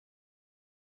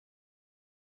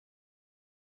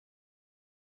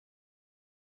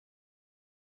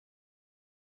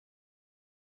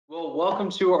Well, welcome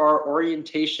to our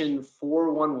orientation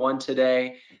 411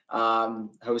 today,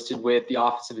 hosted with the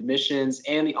Office of Admissions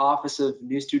and the Office of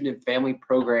New Student and Family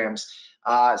Programs.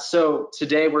 So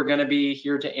today we're going to be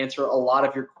here to answer a lot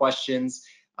of your questions.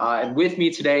 And with me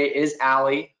today is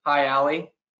Allie. Hi, Allie.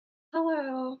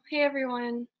 Hello. Hey,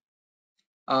 everyone.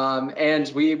 And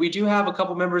we do have a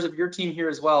couple members of your team here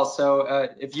as well. So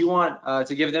if you want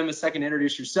to give them a second to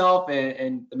introduce yourself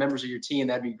and the members of your team,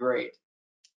 that'd be great.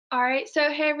 All right. So,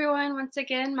 hey, everyone. Once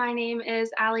again, my name is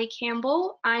Allie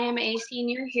Campbell. I am a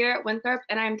senior here at Winthrop,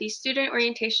 and I'm the Student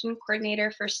Orientation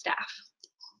Coordinator for staff.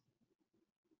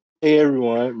 Hey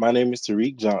everyone, my name is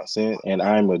Tariq Johnson, and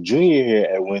I'm a junior here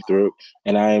at Winthrop,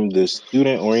 and I am the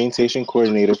Student Orientation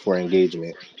Coordinator for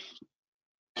Engagement.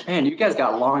 Man, you guys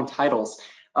got long titles.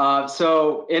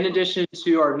 So in addition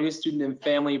to our new student and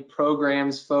family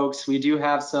programs, folks, we do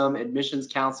have some admissions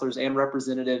counselors and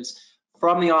representatives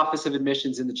from the Office of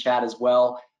Admissions in the chat as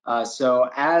well. So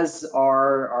as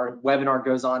our webinar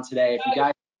goes on today, if you guys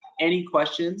have any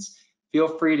questions, feel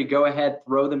free to go ahead,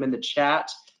 throw them in the chat.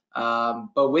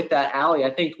 But with that, Allie, I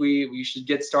think we should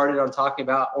get started on talking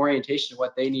about orientation,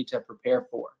 what they need to prepare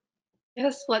for.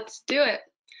 Yes, let's do it.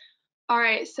 All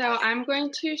right, so I'm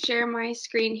going to share my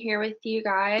screen here with you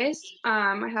guys.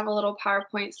 I have a little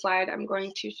PowerPoint slide I'm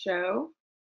going to show.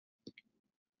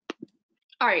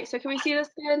 All right, so can we see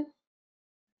this good?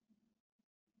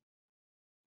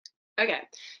 Okay,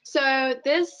 so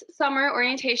this summer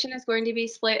orientation is going to be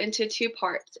split into two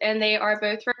parts, and they are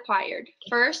both required.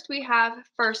 First, we have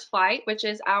First Flight, which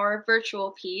is our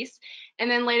virtual piece,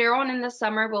 and then later on in the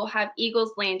summer, we'll have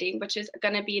Eagles Landing, which is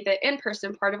going to be the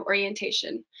in-person part of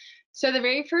orientation. So the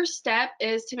very first step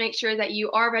is to make sure that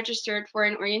you are registered for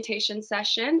an orientation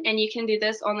session, and you can do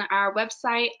this on our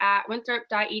website at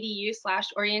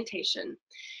winthrop.edu/orientation.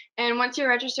 And once you're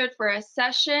registered for a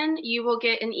session, you will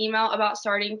get an email about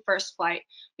starting First Flight.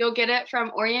 You'll get it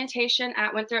from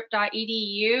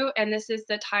orientation@winthrop.edu, and this is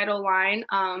the title line.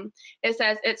 It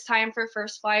says, "It's time for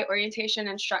First Flight orientation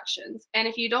instructions." And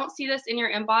if you don't see this in your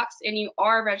inbox and you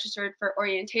are registered for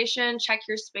orientation, check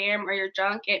your spam or your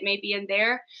junk. It may be in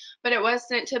there, but it was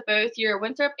sent to both your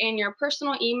Winthrop and your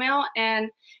personal email.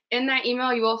 And in that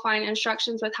email, you will find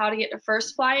instructions with how to get to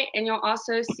First Flight, and you'll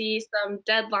also see some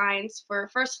deadlines for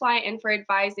First Flight and for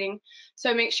advising.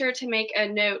 So make sure to make a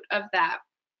note of that.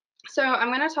 So I'm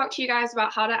going to talk to you guys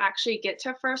about how to actually get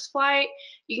to First Flight.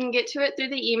 You can get to it through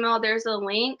the email. There's a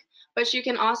link, but you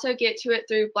can also get to it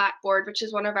through Blackboard, which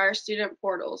is one of our student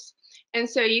portals. And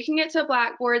so you can get to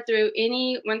Blackboard through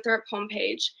any Winthrop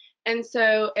homepage. And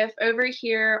so if over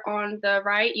here on the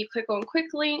right, you click on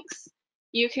Quick Links,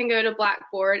 you can go to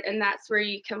Blackboard, and that's where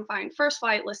you can find First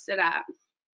Flight listed at.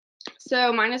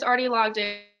 So mine is already logged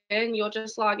in. You'll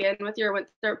just log in with your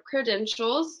Winthrop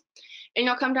credentials, and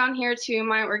you'll come down here to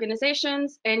My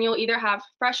Organizations, and you'll either have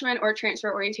Freshman or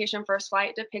Transfer Orientation First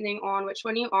Flight, depending on which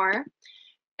one you are.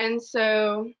 And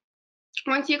so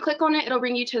once you click on it, it'll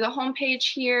bring you to the home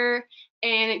page here,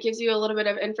 and it gives you a little bit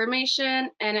of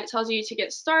information, and it tells you to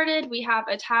get started. We have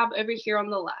a tab over here on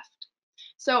the left.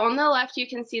 So on the left, you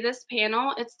can see this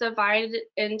panel. It's divided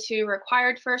into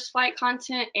required First Flight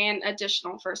content and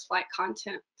additional First Flight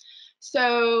content.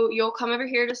 So you'll come over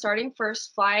here to starting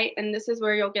First Flight, and this is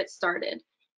where you'll get started.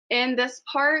 In this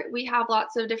part, we have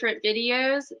lots of different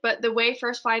videos, but the way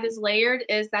First Flight is layered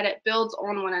is that it builds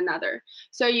on one another.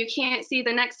 So you can't see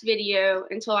the next video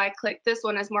until I click this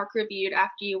one as mark reviewed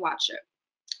after you watch it.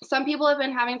 Some people have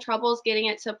been having troubles getting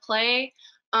it to play.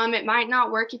 It might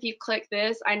not work if you click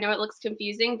this. I know it looks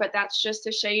confusing, but that's just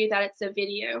to show you that it's a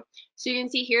video. So you can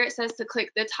see here it says to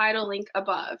click the title link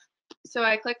above. So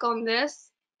I click on this,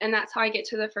 and that's how I get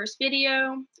to the first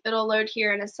video. It'll load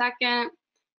here in a second,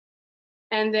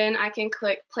 and then I can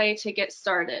click play to get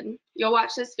started. You'll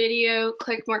watch this video,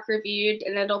 click mark reviewed,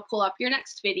 and it'll pull up your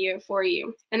next video for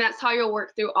you. And that's how you'll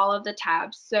work through all of the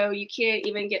tabs. So you can't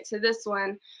even get to this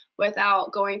one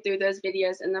without going through those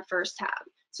videos in the first tab.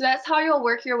 So that's how you'll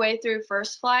work your way through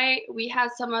First Flight. We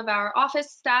had some of our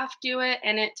office staff do it,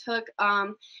 and it took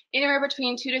anywhere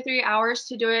between 2 to 3 hours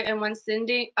to do it in one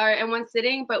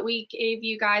sitting, but we gave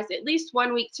you guys at least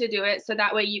 1 week to do it, so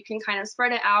that way you can kind of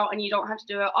spread it out and you don't have to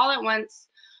do it all at once.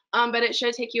 But it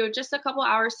should take you just a couple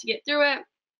hours to get through it.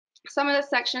 Some of the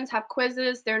sections have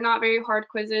quizzes. They're not very hard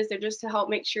quizzes. They're just to help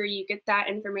make sure you get that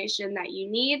information that you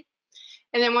need.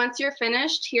 And then once you're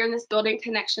finished, here in this Building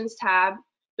Connections tab,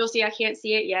 you'll see I can't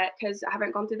see it yet because I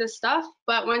haven't gone through this stuff,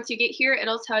 but once you get here,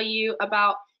 it'll tell you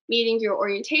about meeting your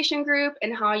orientation group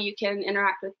and how you can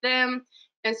interact with them.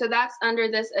 And so that's under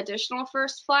this additional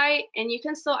first flight, and you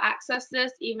can still access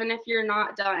this even if you're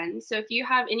not done. So if you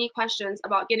have any questions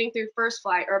about getting through first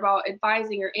flight or about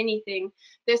advising or anything,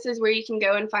 this is where you can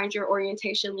go and find your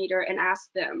orientation leader and ask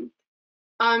them.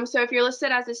 So if you're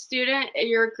listed as a student,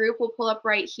 your group will pull up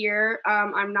right here.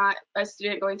 I'm not a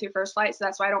student going through first flight, so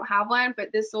that's why I don't have one,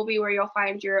 but this will be where you'll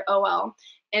find your OL.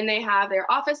 And they have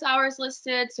their office hours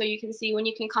listed, so you can see when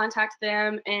you can contact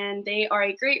them, and they are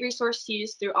a great resource to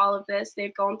use through all of this.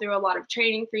 They've gone through a lot of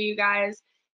training for you guys,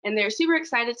 and they're super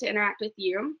excited to interact with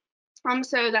you.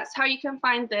 So that's how you can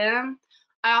find them.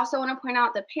 I also want to point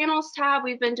out the panels tab.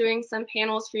 We've been doing some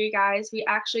panels for you guys. We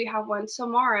actually have one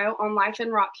tomorrow on Life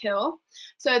in Rock Hill.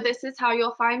 So this is how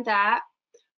you'll find that.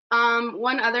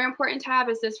 One other important tab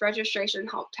is this registration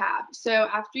help tab. So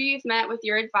after you've met with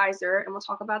your advisor, and we'll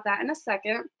talk about that in a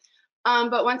second,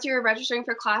 but once you're registering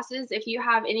for classes, if you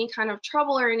have any kind of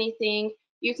trouble or anything,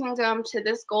 you can come to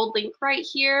this gold link right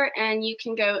here, and you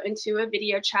can go into a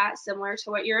video chat similar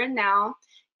to what you're in now,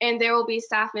 and there will be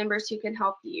staff members who can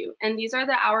help you. And these are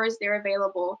the hours they're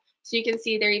available. So you can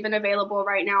see they're even available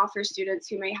right now for students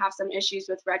who may have some issues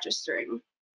with registering.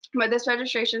 But this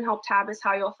registration help tab is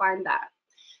how you'll find that.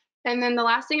 And then the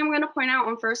last thing I'm going to point out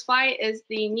on First Flight is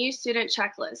the new student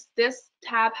checklist. This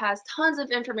tab has tons of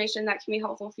information that can be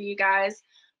helpful for you guys.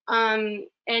 And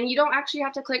you don't actually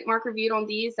have to click mark reviewed on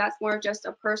these. That's more of just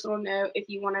a personal note if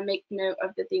you want to make note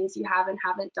of the things you have and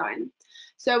haven't done.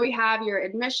 So we have your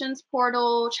admissions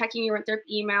portal, checking your Winthrop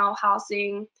email,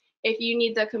 housing. If you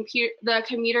need the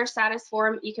commuter status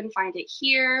form, you can find it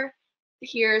here.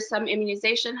 Here's some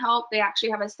immunization help. They actually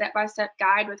have a step-by-step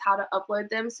guide with how to upload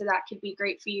them, so that could be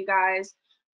great for you guys.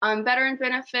 Veteran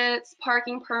benefits,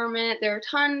 parking permit, there are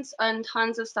tons and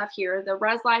tons of stuff here. The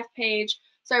Res Life page.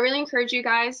 So I really encourage you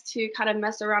guys to kind of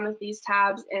mess around with these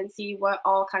tabs and see what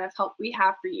all kind of help we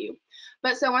have for you.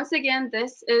 But so once again,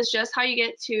 this is just how you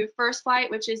get to First Flight,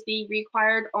 which is the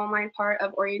required online part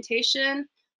of orientation.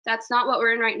 That's not what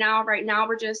we're in right now. Right now,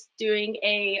 we're just doing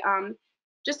a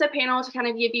panel to kind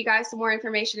of give you guys some more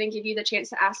information and give you the chance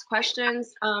to ask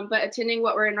questions. But attending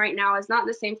what we're in right now is not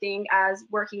the same thing as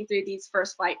working through these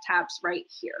First Flight tabs right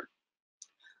here.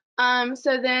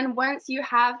 So then once you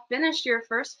have finished your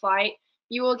First Flight,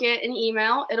 you will get an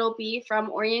email. It'll be from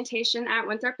orientation at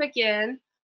Winthrop again,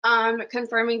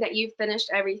 confirming that you've finished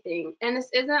everything. And this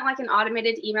isn't like an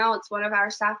automated email. It's one of our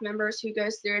staff members who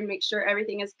goes through and makes sure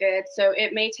everything is good. So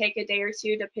it may take a day or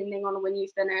two depending on when you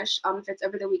finish, if it's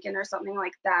over the weekend or something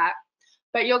like that.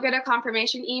 But you'll get a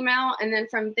confirmation email, and then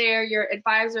from there, your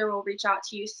advisor will reach out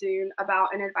to you soon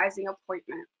about an advising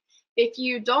appointment. If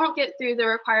you don't get through the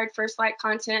required First Flight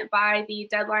content by the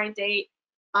deadline date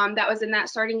that was in that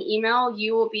starting email,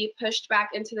 you will be pushed back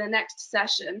into the next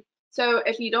session. So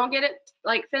if you don't get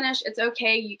it finished, it's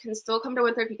okay. You can still come to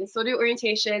Winthrop, you can still do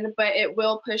orientation, but it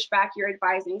will push back your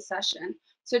advising session.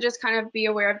 So just kind of be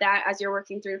aware of that as you're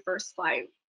working through First Flight.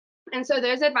 And so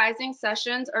those advising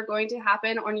sessions are going to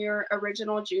happen on your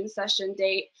original June session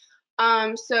date.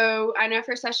 So I know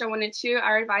for session 1 and 2,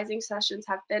 our advising sessions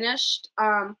have finished,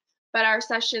 but our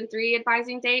session 3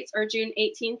 advising dates are June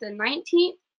 18th and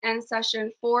 19th, and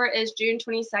session 4 is June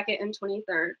 22nd and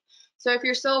 23rd. So if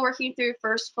you're still working through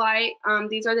First Flight,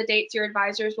 these are the dates your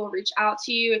advisors will reach out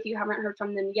to you. If you haven't heard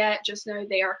from them yet, just know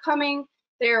they are coming.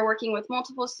 They are working with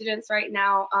multiple students right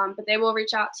now, but they will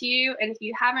reach out to you. And if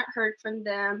you haven't heard from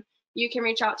them, you can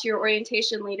reach out to your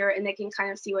orientation leader and they can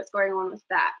kind of see what's going on with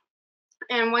that.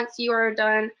 And once you are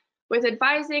done with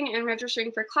advising and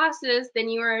registering for classes, then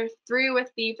you are through with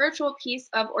the virtual piece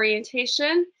of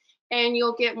orientation, and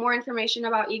you'll get more information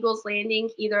about Eagles Landing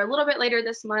either a little bit later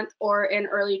this month or in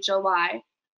early July.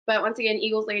 But once again,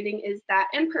 Eagles Landing is that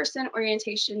in-person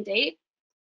orientation date.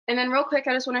 And then real quick,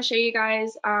 I just want to show you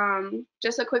guys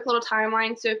just a quick little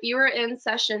timeline. So if you were in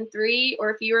session 3 or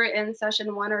if you were in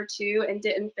session 1 or 2 and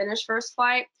didn't finish First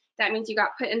Flight, that means you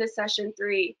got put into session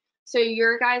 3. So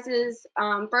your guys's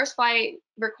First Flight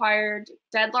required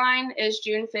deadline is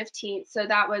June 15th. So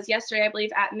that was yesterday, I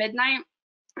believe, at midnight.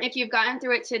 If you've gotten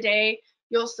through it today,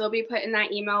 you'll still be put in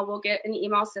that email. We'll get an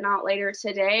email sent out later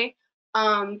today.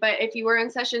 But if you were in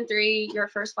session 3, your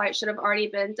First Flight should have already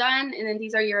been done. And then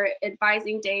these are your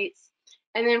advising dates.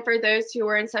 And then for those who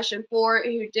were in session 4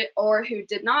 who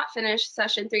did not finish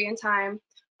session 3 in time,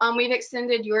 we've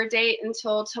extended your date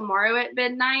until tomorrow at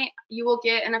midnight. You will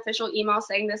get an official email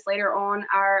saying this later on.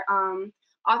 Our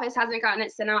office hasn't gotten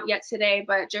it sent out yet today,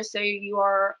 but just so you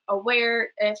are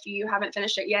aware, if you haven't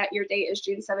finished it yet, your date is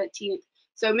June 17th.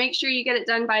 So make sure you get it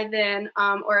done by then,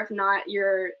 or if not,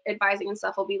 your advising and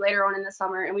stuff will be later on in the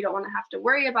summer, and we don't want to have to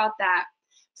worry about that.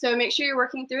 So make sure you're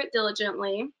working through it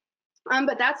diligently.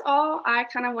 But that's all I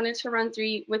kind of wanted to run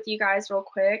through with you guys real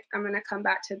quick. I'm going to come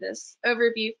back to this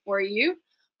overview for you.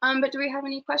 But do we have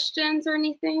any questions or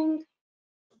anything?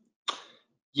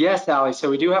 Yes, Allie. So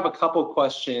we do have a couple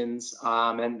questions,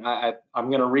 and I'm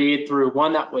going to read through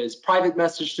one that was private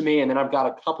message to me, and then I've got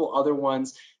a couple other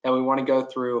ones that we want to go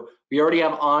through. We already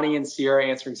have Ani and Sierra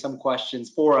answering some questions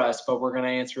for us, but we're going to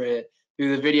answer it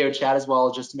through the video chat as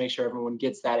well, just to make sure everyone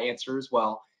gets that answer as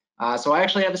well. So I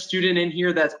actually have a student in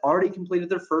here that's already completed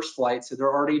their first flight, so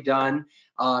they're already done,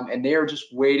 and they are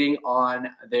just waiting on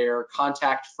their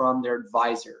contact from their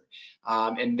advisor.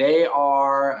 And they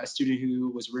are a student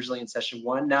who was originally in session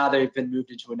 1. Now they've been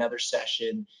moved into another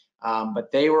session,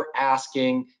 but they were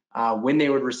asking when they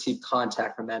would receive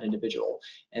contact from that individual.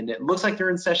 And it looks like they're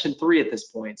in session 3 at this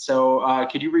point. So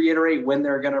could you reiterate when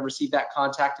they're going to receive that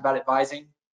contact about advising?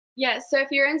 Yes, so if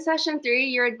you're in session 3,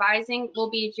 your advising will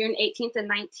be June 18th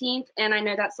and 19th, and I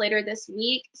know that's later this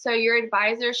week. So your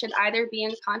advisor should either be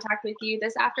in contact with you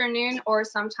this afternoon or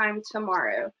sometime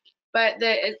tomorrow. But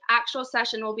the actual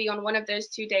session will be on one of those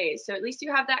 2 days. So at least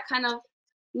you have that kind of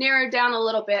narrowed down a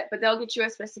little bit, but they'll get you a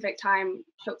specific time,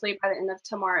 hopefully by the end of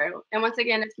tomorrow. And once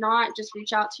again, if not, just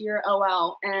reach out to your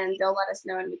OL and they'll let us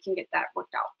know and we can get that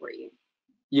worked out for you.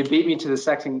 You beat me to the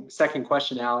second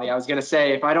question, Allie. I was going to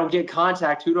say, if I don't get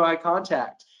contact, who do I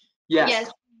contact? Yes.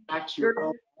 Contact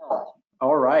your OL.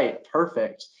 All right,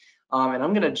 perfect. And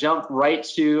I'm going to jump right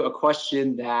to a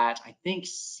question that I think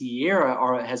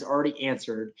Sierra has already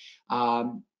answered.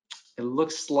 It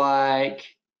looks like,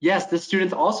 yes, this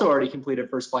student's also already completed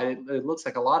first flight. It looks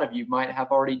like a lot of you might have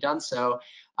already done so.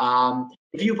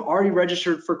 If you've already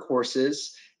registered for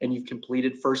courses and you've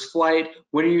completed first flight,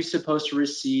 when are you supposed to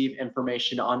receive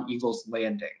information on Eagle's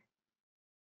Landing?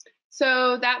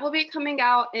 So that will be coming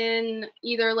out in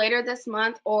either later this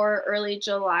month or early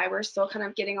July. We're still kind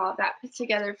of getting all of that put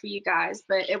together for you guys,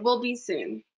 but it will be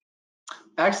soon.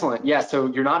 Excellent. Yeah, so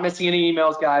you're not missing any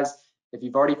emails, guys. If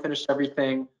you've already finished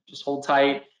everything, just hold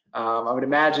tight. I would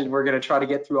imagine we're going to try to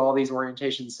get through all these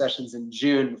orientation sessions in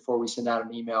June before we send out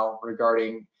an email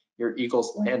regarding your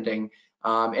Eagles Landing.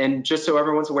 And just so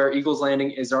everyone's aware, Eagles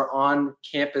Landing is our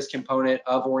on-campus component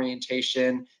of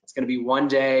orientation. It's going to be 1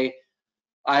 day.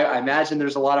 I imagine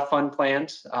there's a lot of fun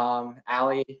planned.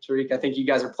 Allie, Tariq, I think you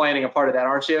guys are planning a part of that,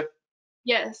 aren't you?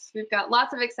 Yes, we've got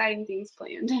lots of exciting things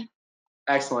planned.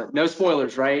 Excellent. No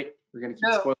spoilers, right? We're going to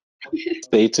keep spoilers.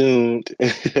 Stay tuned.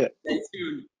 Stay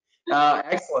tuned.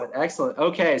 Excellent, excellent.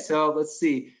 Okay, so let's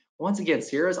see. Once again,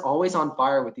 Sierra's always on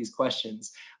fire with these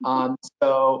questions.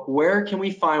 So where can we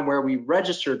find where we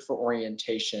registered for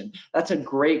orientation? That's a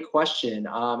great question,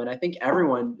 and I think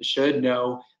everyone should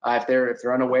know if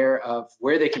they're unaware of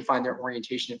where they can find their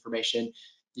orientation information.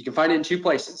 You can find it in 2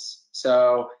 places.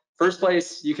 So first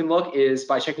place you can look is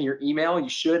by checking your email. You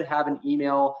should have an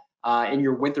email in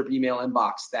your Winthrop email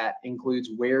inbox that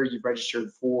includes where you've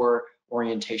registered for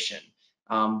orientation.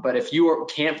 But if you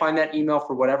can't find that email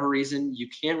for whatever reason, you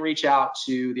can reach out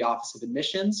to the Office of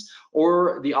Admissions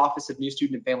or the Office of New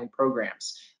Student and Family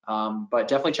Programs. But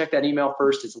definitely check that email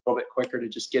first. It's a little bit quicker to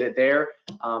just get it there.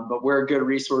 But we're a good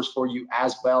resource for you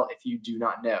as well if you do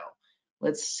not know.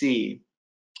 Let's see.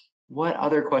 What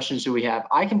other questions do we have?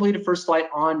 I completed first flight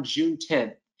on June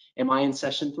 10th. Am I in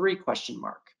session 3? Question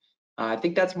mark. I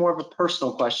think that's more of a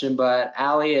personal question, but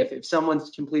Allie, if someone's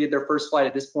completed their first flight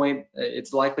at this point,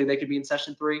 it's likely they could be in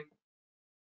session 3?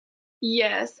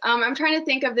 Yes, I'm trying to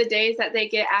think of the days that they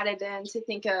get added in to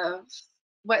think of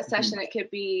what session it could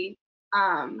be.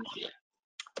 I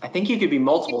think you could be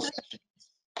multiple sessions.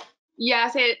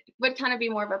 Yes, it would kind of be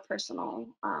more of a personal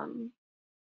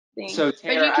thing. So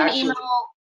Tara, but you can actually,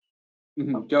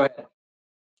 email. Go ahead.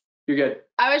 You're good.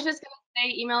 I was just going to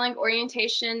say emailing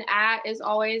orientation at is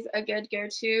always a good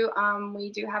go-to.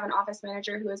 We do have an office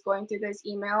manager who is going through those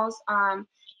emails.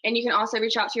 And you can also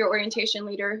reach out to your orientation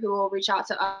leader who will reach out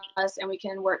to us and we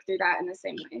can work through that in the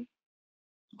same way.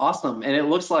 Awesome. And it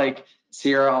looks like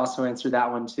Sierra also answered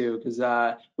that one too, because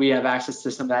we have access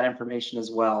to some of that information as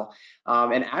well.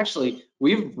 And actually,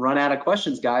 we've run out of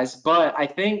questions, guys, but I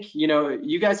think,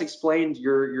 you guys explained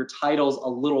your titles a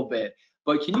little bit,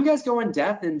 but can you guys go in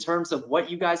depth in terms of what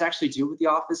you guys actually do with the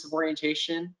Office of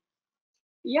Orientation?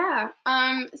 Yeah,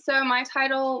 so my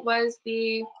title was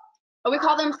we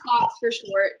call them SOCs for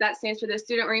short. That stands for the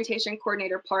Student Orientation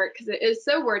Coordinator part because it is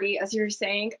so wordy, as you were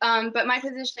saying. But my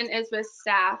position is with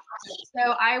staff.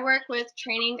 So I work with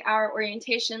training our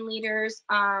orientation leaders.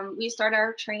 We start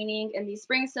our training in the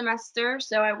spring semester.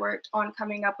 So I worked on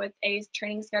coming up with a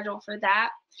training schedule for that.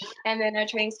 And then a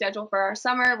training schedule for our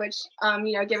summer, which,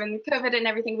 given COVID and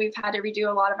everything, we've had to redo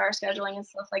a lot of our scheduling and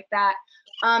stuff like that.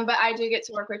 But I do get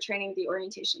to work with training the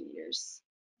orientation leaders.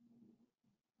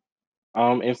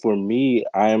 And for me,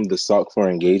 I am the SOC for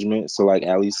engagement. So like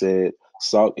Ali said,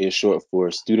 SOC is short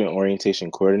for Student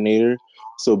Orientation Coordinator.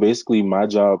 So basically my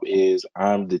job is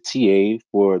I'm the TA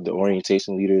for the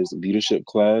orientation leaders leadership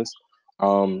class.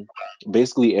 Um,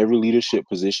 Basically every leadership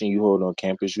position you hold on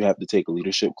campus, you have to take a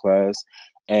leadership class.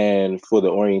 And for the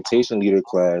orientation leader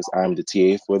class, I'm the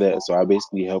TA for that. So I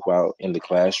basically help out in the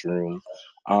classroom.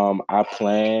 I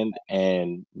plan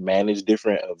and manage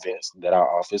different events that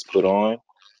our office put on,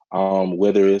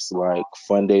 whether it's like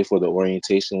fun day for the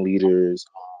orientation leaders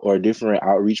or different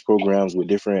outreach programs with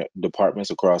different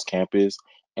departments across campus.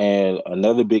 And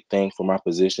another big thing for my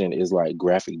position is like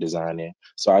graphic designing.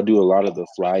 So I do a lot of the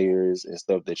flyers and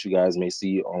stuff that you guys may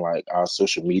see on like our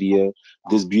social media.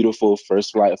 This beautiful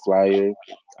first flight flyer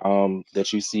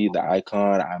that you see, the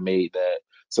icon, I made that.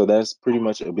 So that's pretty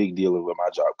much a big deal of what my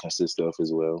job consists of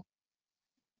as well.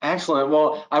 Excellent.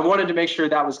 Well, I wanted to make sure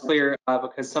that was clear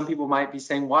because some people might be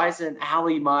saying, why isn't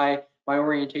Allie my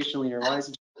orientation leader? Why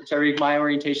isn't Tariq my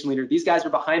orientation leader? These guys are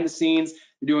behind the scenes.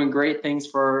 They're doing great things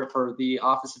for the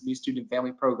Office of New Student and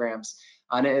Family Programs.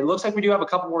 And it looks like we do have a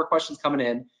couple more questions coming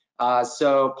in.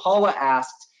 So Paula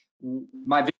asked,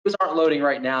 my videos aren't loading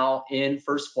right now in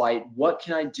First Flight. What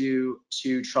can I do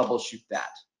to troubleshoot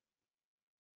that?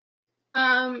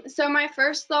 So my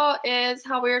first thought is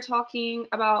how we were talking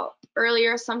about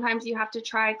earlier. Sometimes you have to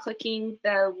try clicking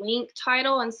the link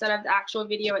title instead of the actual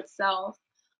video itself.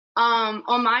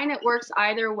 On mine, it works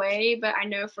either way, but I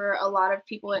know for a lot of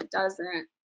people it doesn't.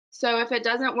 So if it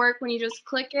doesn't work when you just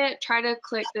click it, try to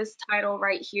click this title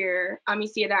right here. You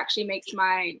see it actually makes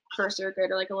my cursor go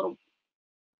to like a little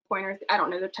pointer. I don't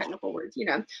know the technical words,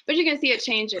 but you can see it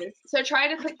changes. So try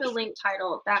to click the link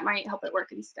title. That might help it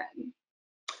work instead.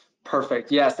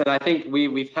 Perfect. Yes, and I think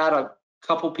we've had a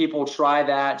couple people try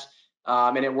that,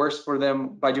 and it works for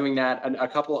them by doing that. And a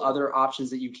couple other options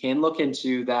that you can look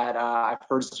into that I've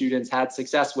heard students had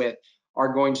success with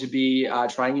are going to be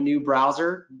trying a new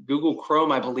browser. Google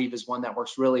Chrome, I believe, is one that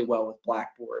works really well with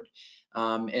Blackboard.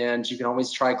 And you can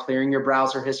always try clearing your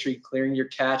browser history, clearing your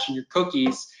cache and your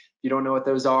cookies. If you don't know what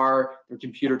those are, they're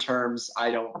computer terms. I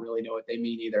don't really know what they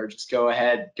mean either. Just go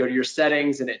ahead, go to your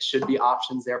settings, and it should be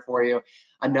options there for you.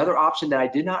 Another option that I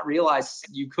did not realize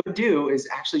you could do is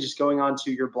actually just going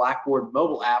onto your Blackboard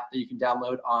mobile app that you can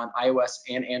download on iOS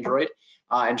and Android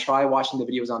and try watching the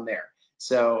videos on there.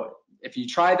 So if you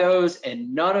try those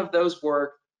and none of those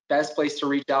work, best place to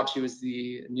reach out to is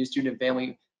the New Student and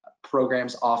Family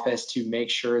Programs office to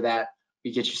make sure that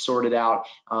we get you sorted out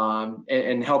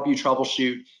and help you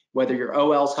troubleshoot, whether your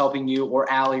OL's helping you or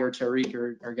Allie or Tariq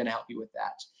are going to help you with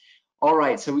that. All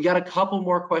right, so we got a couple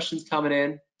more questions coming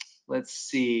in. Let's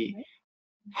see.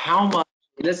 How much,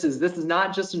 this is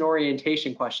not just an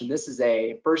orientation question. This is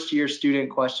a first year student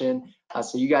question.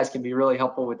 So you guys can be really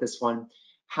helpful with this one.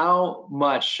 How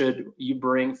much should you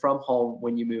bring from home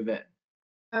when you move in?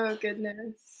 Oh,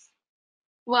 goodness.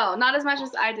 Well, not as much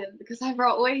as I did because I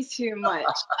brought way too much.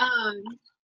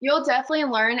 You'll definitely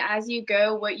learn as you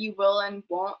go what you will and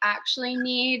won't actually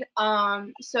need.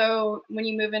 So when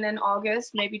you move in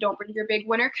August, maybe don't bring your big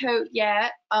winter coat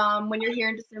yet. When you're here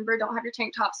in December, don't have your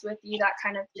tank tops with you, that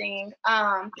kind of thing.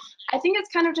 I think it's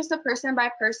kind of just a person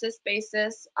by person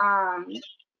basis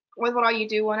with what all you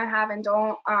do want to have and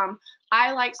don't.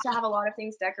 I like to have a lot of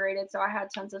things decorated, so I had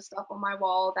tons of stuff on my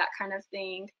wall, that kind of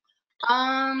thing.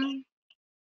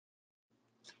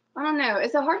 I don't know.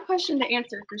 It's a hard question to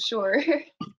answer for sure.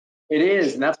 It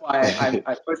is, and that's why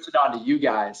I pushed it on to you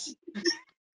guys.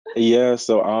 Yeah,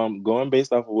 so going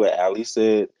based off of what Ali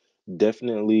said,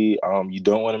 definitely you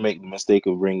don't want to make the mistake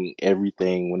of bringing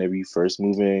everything whenever you first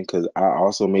move in, because I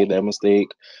also made that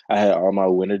mistake. I had all my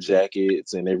winter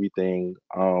jackets and everything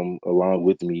along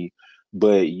with me,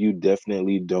 but you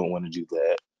definitely don't want to do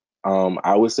that.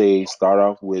 I would say start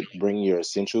off with bringing your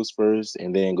essentials first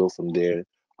and then go from there.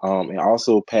 And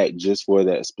also pack just for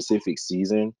that specific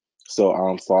season.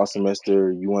 So fall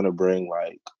semester, you want to bring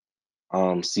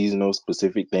like seasonal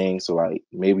specific things, so like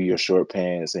maybe your short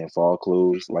pants and fall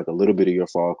clothes, like a little bit of your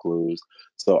fall clothes.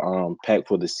 So pack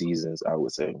for the seasons, I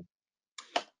would say.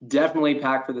 Definitely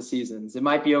pack for the seasons. It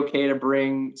might be okay to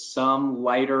bring some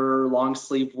lighter long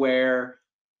sleeve wear,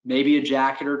 maybe a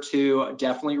jacket or two,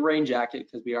 definitely a rain jacket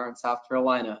because we are in South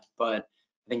Carolina, but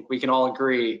I think we can all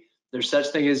agree there's such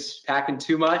thing as packing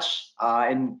too much.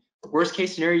 And worst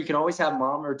case scenario, you can always have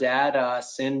mom or dad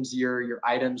send your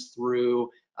items through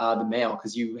the mail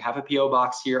because you have a PO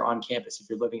box here on campus if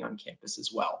you're living on campus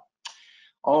as well.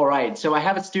 All right, so I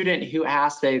have a student who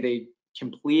asked they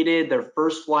completed their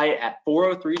first flight at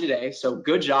 4:03 today. So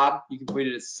good job. You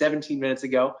completed it 17 minutes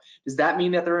ago. Does that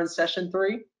mean that they're in session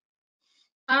 3?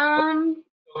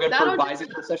 Good for That'll advising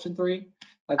for session 3?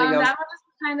 I think that was. that'll just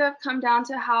kind of come down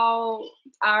to how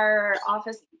our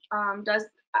office does.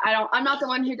 I'm not the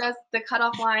one who does the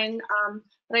cutoff line,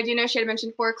 but I do know she had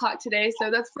mentioned 4 o'clock today,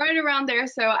 so that's right around there.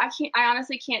 So I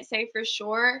honestly can't say for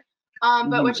sure.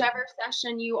 But whichever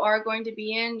session you are going to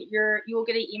be in, you will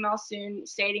get an email soon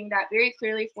stating that very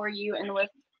clearly for you, and with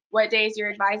what days your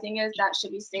advising is, that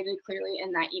should be stated clearly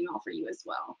in that email for you as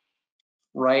well.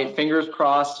 Right, fingers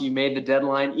crossed you made the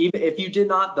deadline. Even if you did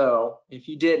not, though, if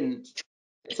you didn't,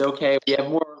 it's okay. We have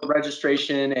more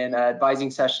registration and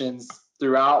advising sessions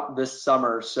throughout this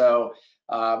summer. So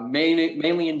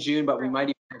mainly in June, but we might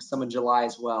even have some in July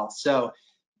as well. So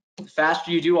the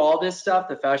faster you do all this stuff,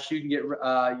 the faster you can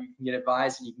get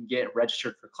advised and you can get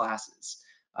registered for classes.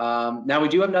 Now we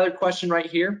do have another question right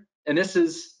here, and this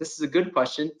is a good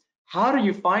question. How do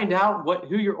you find out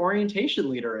who your orientation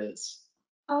leader is?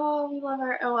 Oh, we love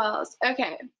our OLs.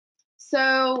 Okay.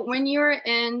 So when you're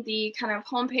in the kind of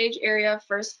homepage area of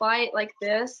First Flight like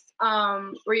this,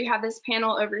 where you have this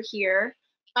panel over here,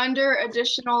 under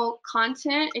additional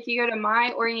content, if you go to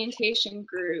my orientation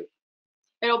group,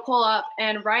 it'll pull up,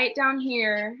 and right down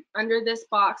here under this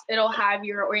box, it'll have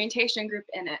your orientation group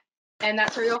in it. And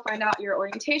that's where you'll find out your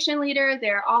orientation leader,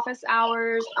 their office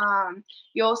hours.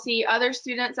 You'll see other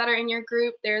students that are in your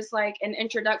group. There's like an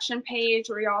introduction page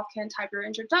where y'all can type your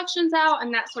introductions out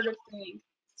and that sort of thing.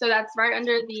 So that's right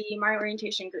under the My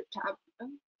Orientation Group tab. Oh,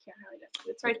 can't highlight it.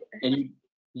 It's right there. And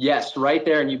yes, right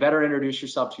there. And you better introduce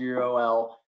yourself to your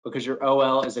OL, because your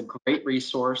OL is a great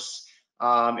resource.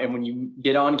 And when you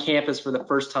get on campus for the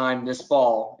first time this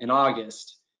fall in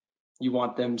August, you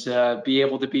want them to be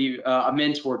able to be a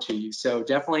mentor to you. So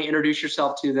definitely introduce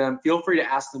yourself to them. Feel free to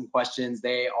ask them questions.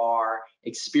 They are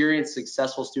experienced,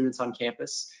 successful students on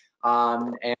campus.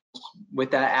 And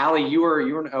with that, Allie, you were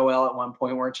an OL at one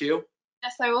point, weren't you?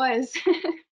 Yes, I was.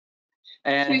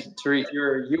 And Tariq,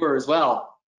 you were as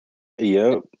well.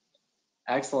 Yep.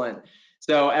 Excellent.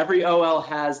 So every OL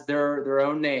has their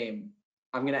own name.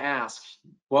 I'm going to ask,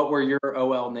 what were your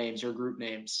OL names, your group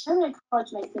names? Permanent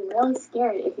college may seem really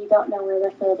scary if you don't know where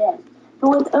to fit in.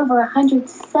 But with over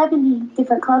 170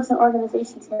 different clubs and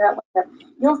organizations here at Winthrop,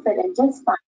 you'll fit in just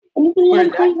fine. And you can even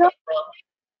create your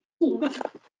own.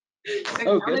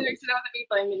 So good. It makes it out to be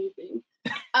playing anything.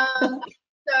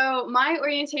 So my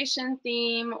orientation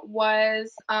theme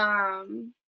was it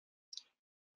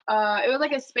was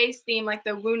like a space theme, like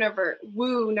the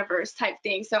Woo-niverse type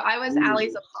thing. So I was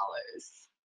Allie's Apollos.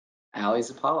 Allie's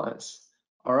Apollos.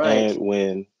 All right.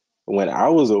 And when I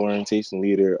was an orientation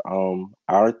leader,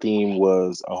 our theme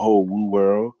was a whole woo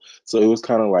world. So it was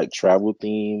kind of like travel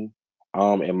theme.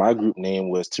 And my group name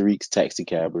was Tariq's Taxi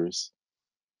Cabbers.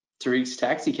 Tariq's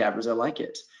Taxi Cabbers, I like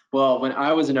it. Well, when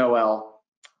I was an OL,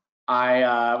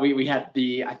 we had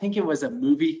I think it was a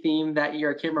movie theme that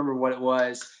year. I can't remember what it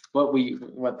was, what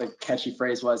the catchy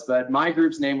phrase was, but my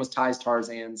group's name was Ty's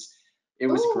Tarzans. It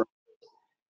was great.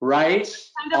 Right?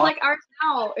 Kind of like ours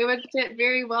now. It would fit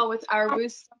very well with our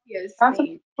Woostopia's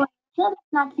theme. That's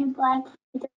not too black.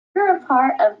 You're a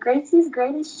part of Gracie's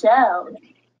Greatest Show.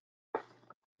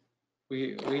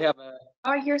 We have a.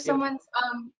 Oh, I hear someone's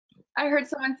I heard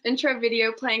someone's intro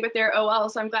video playing with their OL,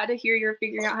 so I'm glad to hear you're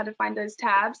figuring out how to find those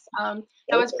tabs. That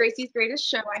was Gracie's Greatest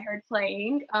Show I heard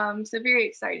playing. So very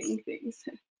exciting things.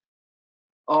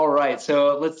 All right,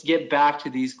 so let's get back to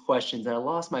these questions. I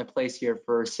lost my place here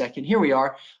for a second. Here we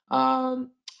are.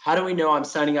 How do we know I'm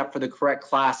signing up for the correct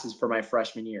classes for my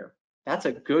freshman year? That's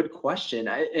a good question.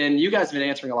 And you guys have been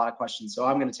answering a lot of questions, so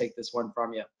I'm going to take this one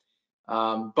from you.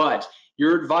 But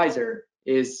your advisor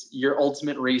is your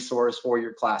ultimate resource for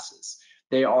your classes.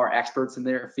 They are experts in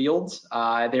their fields.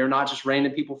 They are not just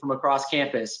random people from across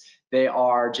campus. They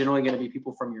are generally going to be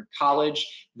people from your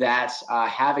college that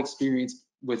have experience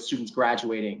with students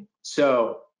graduating.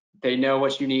 So they know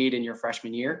what you need in your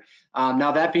freshman year.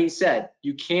 Now, that being said,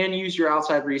 you can use your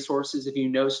outside resources. If you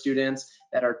know students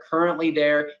that are currently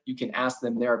there, you can ask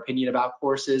them their opinion about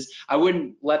courses. I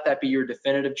wouldn't let that be your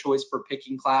definitive choice for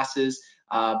picking classes,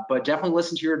 but definitely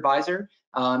listen to your advisor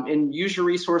and use your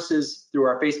resources through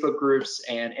our Facebook groups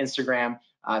and Instagram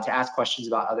to ask questions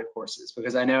about other courses,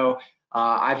 because I know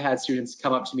I've had students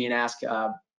come up to me and ask,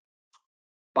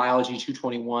 Biology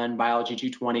 221, Biology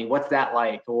 220, what's that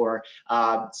like? Or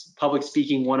Public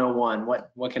Speaking 101,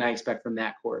 what can I expect from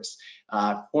that course?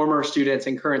 Former students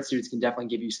and current students can definitely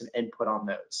give you some input on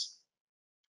those.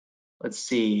 Let's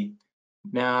see.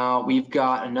 Now we've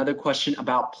got another question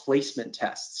about placement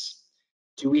tests.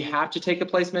 Do we have to take a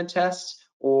placement test,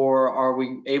 or are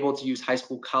we able to use high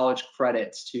school college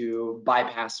credits to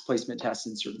bypass placement tests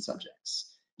in certain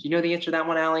subjects? Do you know the answer to that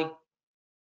one, Allie?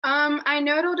 I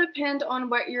know it'll depend on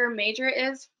what your major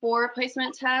is for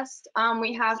placement test.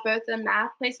 We have both a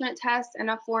math placement test and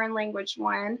a foreign language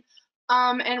one.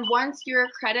 And once your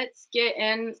credits get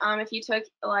in, if you took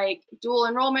like dual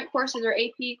enrollment courses or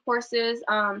AP courses,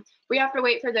 we have to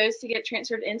wait for those to get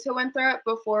transferred into Winthrop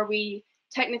before we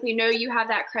technically know you have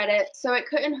that credit. So it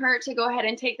couldn't hurt to go ahead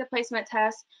and take the placement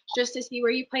test just to see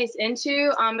where you place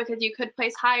into, because you could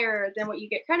place higher than what you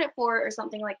get credit for or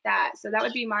something like that. So that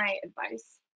would be my advice.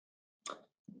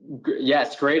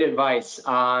 Yes, great advice.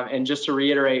 And just to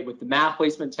reiterate, with the math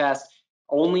placement test,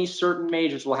 only certain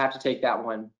majors will have to take that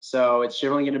one. So it's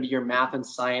generally going to be your math and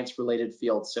science related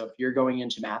fields. So if you're going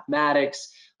into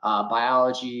mathematics,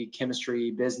 biology,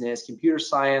 chemistry, business, computer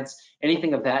science,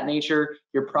 anything of that nature,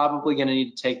 you're probably going to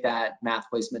need to take that math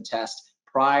placement test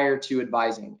prior to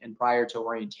advising and prior to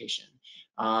orientation.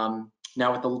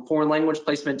 Now with the foreign language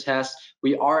placement test,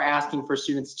 we are asking for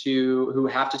students who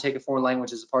have to take a foreign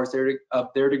language as a part of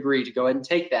their degree to go ahead and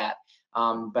take that.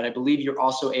 But I believe you're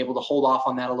also able to hold off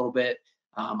on that a little bit.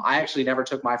 I actually never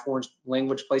took my foreign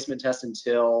language placement test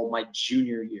until my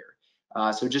junior year.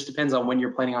 So it just depends on when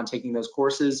you're planning on taking those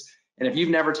courses. And if you've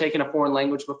never taken a foreign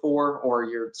language before, or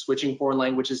you're switching foreign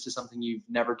languages to something you've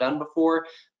never done before,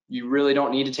 you really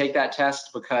don't need to take that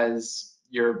test because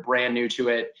you're brand new to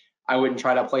it. I wouldn't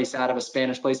try to place out of a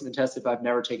Spanish placement test if I've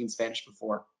never taken Spanish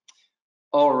before.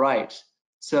 All right,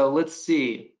 so let's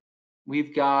see.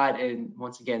 We've got, and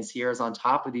once again, Sierra's on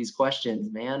top of these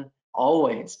questions, man,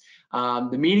 always.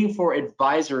 The meeting for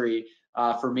advisory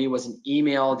for me was an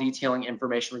email detailing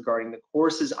information regarding the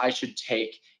courses I should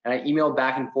take. And I emailed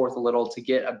back and forth a little to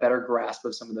get a better grasp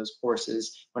of some of those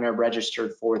courses when I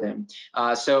registered for them.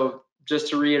 So just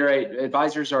to reiterate,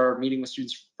 advisors are meeting with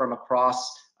students from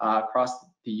across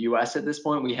the US at this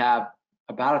point. We have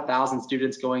about 1,000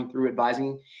 students going through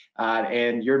advising,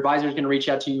 and your advisor is going to reach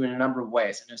out to you in a number of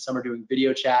ways. I know some are doing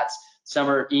video chats, some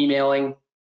are emailing.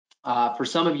 For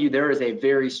some of you, there is a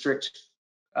very strict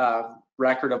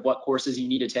record of what courses you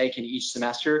need to take in each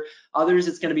semester. Others,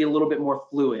 it's going to be a little bit more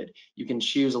fluid. You can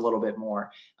choose a little bit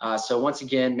more. So once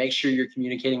again, make sure you're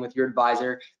communicating with your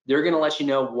advisor. They're going to let you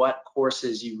know what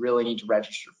courses you really need to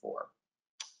register for.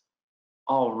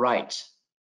 All right.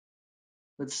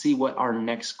 Let's see what our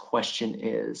next question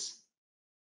is.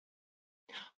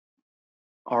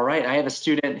 All right, I have a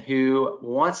student who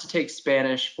wants to take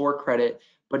Spanish for credit,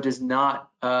 but does not,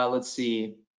 let's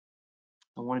see,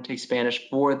 I want to take Spanish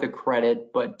for the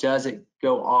credit, but does it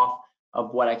go off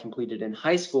of what I completed in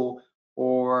high school?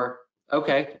 Or,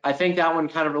 okay, I think that one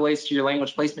kind of relates to your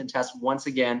language placement test once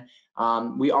again.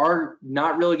 We are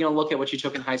not really going to look at what you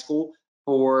took in high school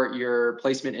for your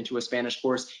placement into a Spanish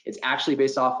course. It's actually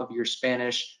based off of your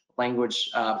Spanish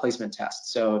language placement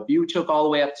test. So if you took all the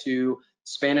way up to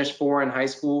Spanish 4 in high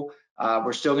school,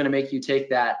 we're still going to make you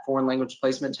take that foreign language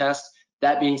placement test.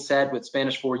 That being said, with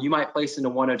Spanish 4, you might place into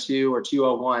 102 or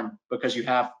 201 because you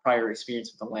have prior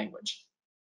experience with the language.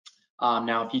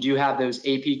 Now, if you do have those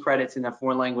AP credits in that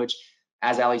foreign language,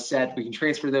 as Ali said, we can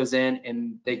transfer those in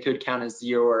and they could count as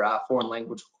your foreign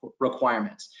language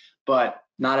requirements. But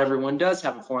not everyone does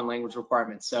have a foreign language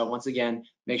requirement. So once again,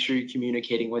 make sure you're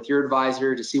communicating with your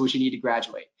advisor to see what you need to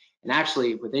graduate. And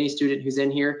actually, with any student who's in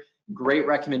here, great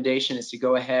recommendation is to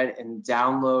go ahead and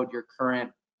download your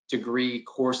current degree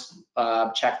course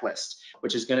checklist,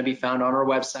 which is going to be found on our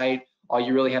website. All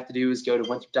you really have to do is go to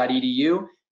winthrop.edu,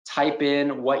 type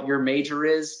in what your major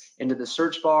is into the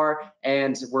search bar,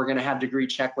 and we're going to have degree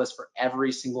checklists for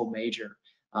every single major.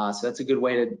 So that's a good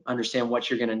way to understand what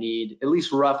you're going to need, at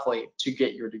least roughly, to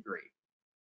get your degree.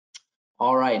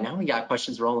 All right, now we got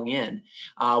questions rolling in.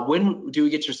 When do we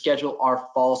get to schedule our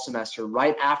fall semester?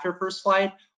 Right after first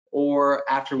flight or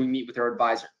after we meet with our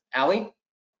advisor? Allie?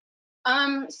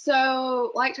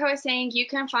 So like I was saying, you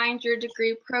can find your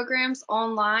degree programs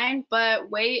online, but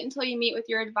wait until you meet with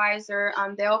your advisor.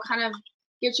 They'll kind of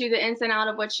get you the ins and out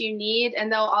of what you need,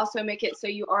 and they'll also make it so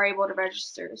you are able to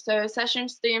register. So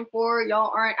sessions 3 and 4,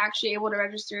 y'all aren't actually able to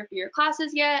register for your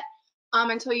classes yet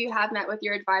until you have met with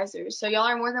your advisors. So y'all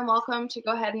are more than welcome to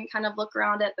go ahead and kind of look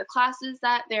around at the classes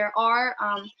that there are.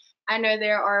 I know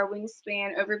there are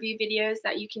Wingspan overview videos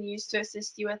that you can use to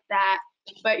assist you with that,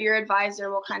 but your advisor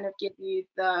will kind of give you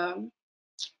the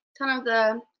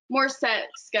more set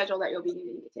schedule that you'll be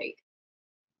needing to take.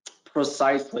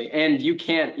 Precisely, and you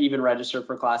can't even register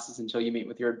for classes until you meet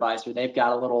with your advisor. They've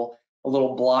got a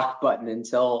little block button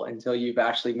until you've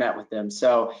actually met with them.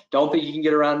 So don't think you can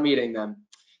get around meeting them.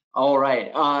 All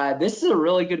right, this is a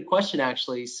really good question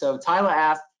actually. So Tyler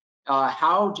asked,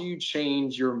 how do you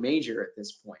change your major at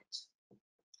this point?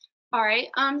 All right,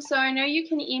 so I know you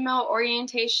can email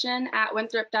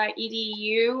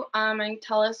orientation@winthrop.edu and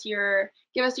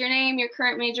give us your name, your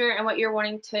current major, and what you're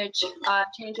wanting to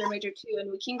change your major to,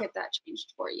 and we can get that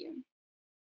changed for you.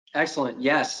 Excellent,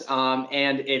 yes.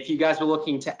 And if you guys are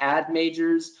looking to add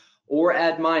majors or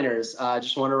add minors,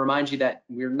 just want to remind you that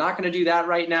we're not going to do that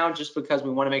right now just because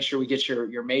we want to make sure we get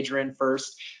your major in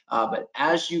first. But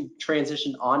as you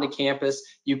transition onto campus,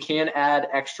 you can add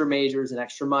extra majors and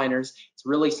extra minors. It's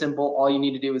really simple. All you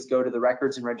need to do is go to the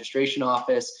records and registration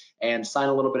office and sign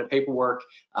a little bit of paperwork.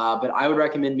 But I would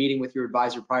recommend meeting with your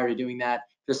advisor prior to doing that,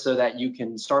 just so that you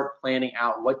can start planning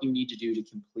out what you need to do to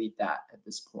complete that at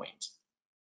this point.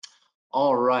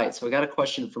 All right, so I got a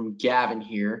question from Gavin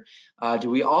here. Do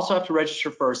we also have to register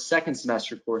for our second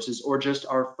semester courses or just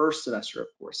our first semester of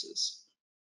courses?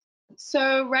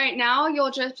 So right now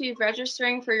you'll just be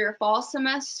registering for your fall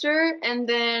semester, and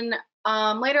then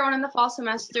later on in the fall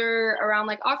semester, around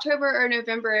like October or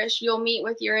November-ish, you'll meet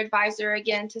with your advisor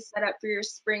again to set up for your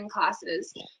spring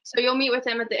classes. So you'll meet with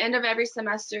them at the end of every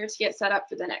semester to get set up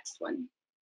for the next one.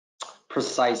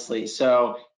 Precisely.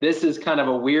 So this is kind of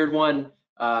a weird one.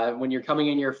 When you're coming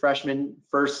in your freshman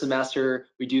first semester,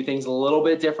 we do things a little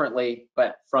bit differently,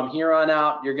 but from here on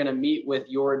out, you're going to meet with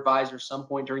your advisor some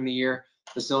point during the year.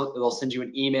 They'll send you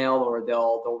an email or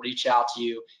they'll reach out to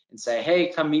you and say, hey,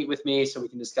 come meet with me so we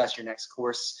can discuss your next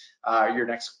course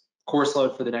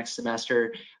load for the next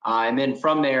semester. And then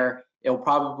from there, it'll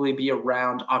probably be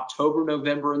around October,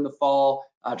 November in the fall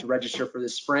to register for the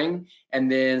spring.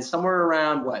 And then somewhere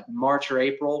around March or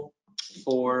April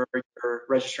for your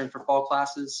registering for fall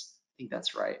classes. I think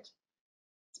that's right.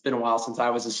 It's been a while since I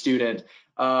was a student.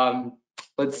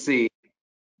 Let's see.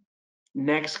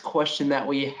 Next question that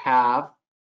we have.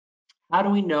 How do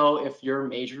we know if your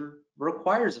major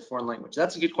requires a foreign language?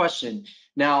 That's a good question.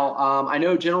 Now, I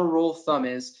know general rule of thumb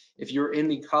is if you're in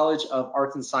the College of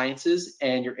Arts and Sciences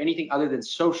and you're anything other than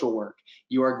social work,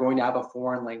 you are going to have a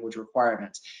foreign language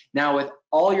requirement. Now, with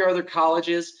all your other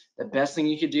colleges, the best thing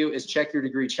you could do is check your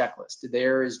degree checklist.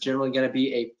 There is generally going to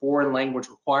be a foreign language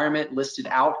requirement listed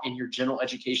out in your general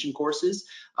education courses,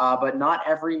 but not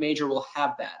every major will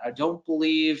have that. I don't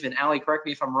believe, and Allie, correct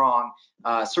me if I'm wrong,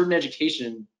 certain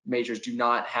education majors do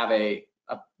not have a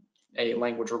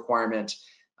language requirement,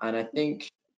 and I think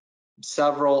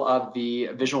several of the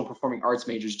visual and performing arts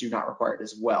majors do not require it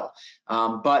as well.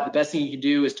 But the best thing you can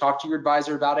do is talk to your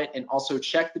advisor about it and also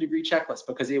check the degree checklist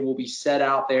because it will be set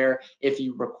out there if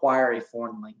you require a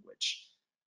foreign language.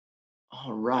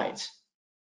 All right.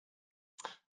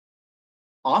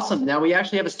 Awesome. Now we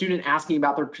actually have a student asking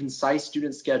about their concise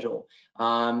student schedule.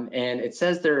 And it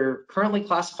says they're currently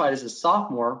classified as a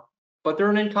sophomore, but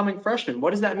they're an incoming freshman. What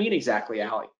does that mean exactly,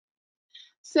 Allie?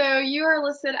 So you are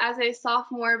listed as a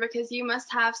sophomore because you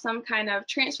must have some kind of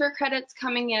transfer credits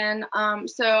coming in.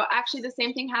 So actually the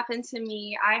same thing happened to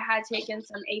me. I had taken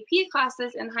some AP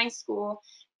classes in high school.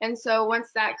 And so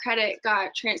once that credit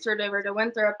got transferred over to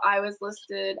Winthrop, I was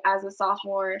listed as a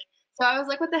sophomore. So I was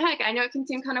like, what the heck? I know it can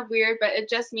seem kind of weird, but it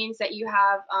just means that you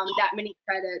have that many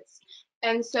credits.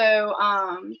 And so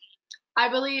I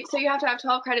believe, so you have to have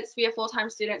 12 credits to be a full-time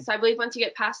student. So I believe once you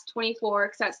get past 24,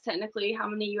 because that's technically how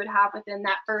many you would have within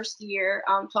that first year,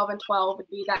 12 and 12 would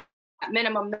be that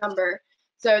minimum number.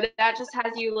 So that just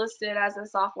has you listed as a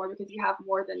sophomore because you have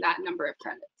more than that number of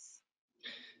credits.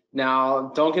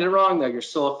 Now, don't get it wrong though, you're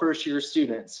still a first-year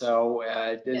student. So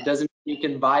it doesn't mean you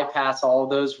can bypass all of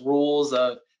those rules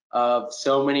of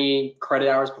so many credit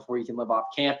hours before you can live off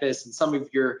campus and some of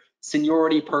your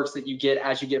seniority perks that you get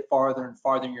as you get farther and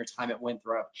farther in your time at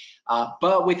Winthrop.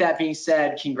 But with that being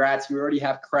said, congrats, you already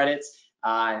have credits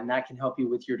and that can help you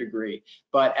with your degree.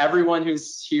 But everyone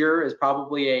who's here is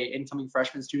probably a incoming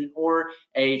freshman student or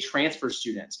a transfer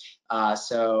student.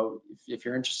 So if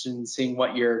you're interested in seeing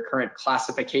what your current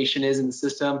classification is in the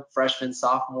system, freshman,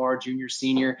 sophomore, junior,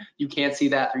 senior, you can see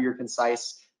that through your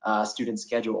concise student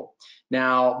schedule.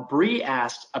 Now, Bree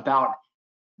asked about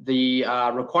the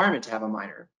requirement to have a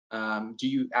minor. Do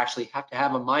you actually have to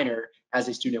have a minor as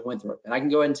a student at Winthrop? And I can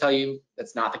go ahead and tell you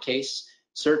that's not the case.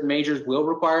 Certain majors will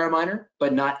require a minor,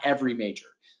 but not every major.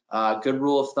 Good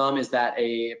rule of thumb is that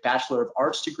a Bachelor of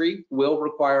Arts degree will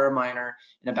require a minor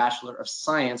and a Bachelor of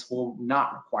Science will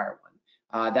not require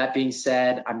one. That being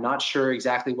said, I'm not sure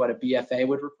exactly what a BFA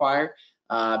would require.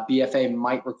 BFA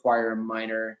might require a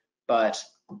minor, but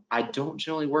I don't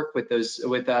generally work with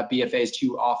BFAs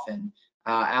too often.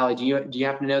 Allie, do you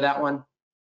happen to know that one?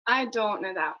 I don't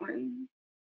know that one.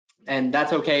 And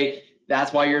that's okay.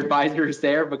 That's why your advisor is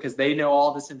there, because they know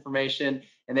all this information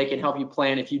and they can help you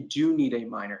plan if you do need a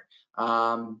minor.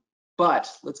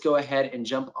 But let's go ahead and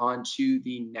jump on to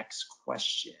the next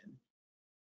question.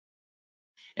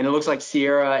 And it looks like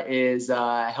Sierra is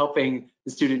helping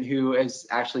the student who is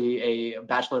actually a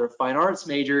Bachelor of Fine Arts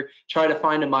major try to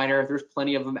find a minor. There's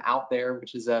plenty of them out there,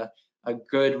 which is a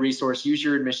good resource. Use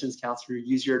your admissions counselor,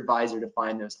 use your advisor to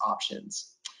find those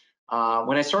options.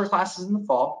 When I start classes in the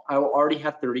fall, I will already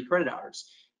have 30 credit hours.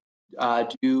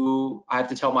 Do I have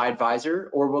to tell my advisor,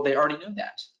 or will they already know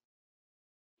that?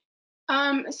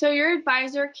 So your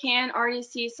advisor can already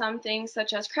see some things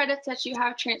such as credits that you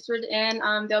have transferred in.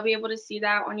 They'll be able to see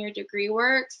that on your degree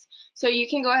works. So you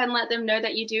can go ahead and let them know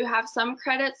that you do have some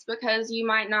credits because you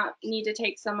might not need to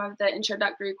take some of the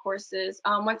introductory courses.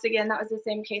 Once again, that was the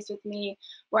same case with me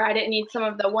where I didn't need some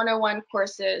of the 101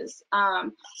 courses.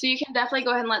 So you can definitely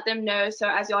go ahead and let them know. So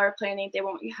as y'all are planning, they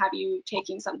won't have you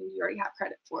taking something you already have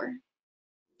credit for.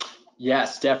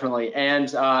 Yes, definitely. And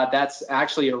that's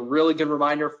actually a really good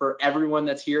reminder for everyone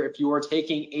that's here. If you are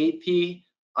taking AP,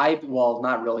 well,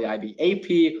 not really IB,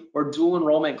 AP or dual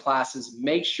enrollment classes,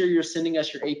 make sure you're sending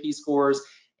us your AP scores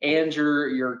and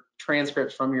your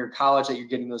transcripts from your college that you're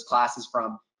getting those classes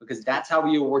from, because that's how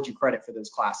we award you credit for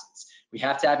those classes. We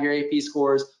have to have your AP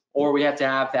scores, or we have to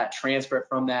have that transcript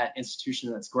from that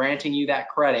institution that's granting you that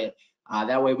credit.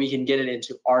 That way we can get it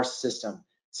into our system.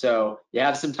 So you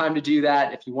have some time to do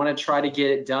that. If you want to try to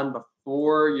get it done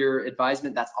before your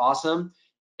advisement, that's awesome.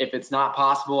 If it's not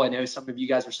possible, I know some of you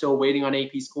guys are still waiting on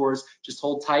AP scores, just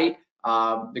hold tight.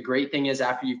 The great thing is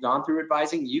after you've gone through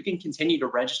advising, you can continue to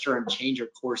register and change your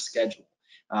course schedule.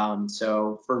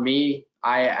 So for me,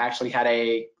 I actually had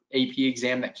a AP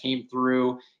exam that came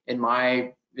through in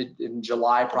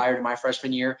July prior to my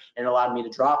freshman year, and it allowed me to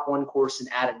drop one course and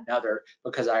add another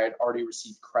because I had already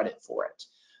received credit for it.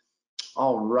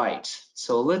 All right,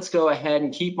 so let's go ahead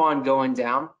and keep on going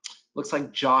down. Looks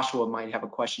like Joshua might have a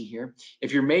question here.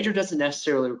 If your major doesn't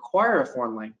necessarily require a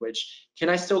foreign language, can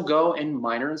I still go and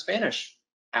minor in Spanish?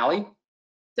 Allie?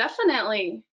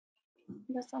 Definitely.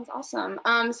 That sounds awesome.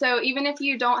 So even if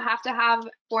you don't have to have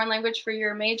foreign language for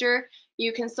your major,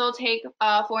 you can still take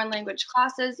foreign language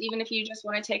classes. Even if you just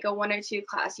want to take a 1 or 2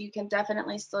 class, you can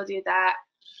definitely still do that,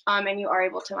 and you are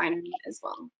able to minor in it as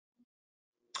well.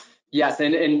 Yes,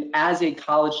 and as a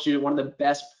college student, one of the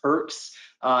best perks,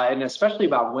 and especially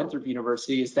about Winthrop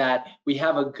University, is that we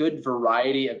have a good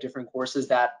variety of different courses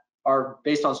that are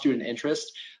based on student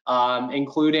interest,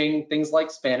 including things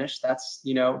like Spanish. That's,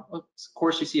 of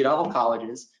course you see at all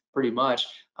colleges pretty much,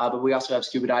 but we also have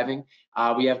scuba diving.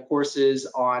 We have courses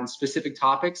on specific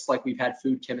topics, like we've had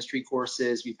food chemistry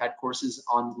courses. We've had courses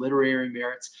on literary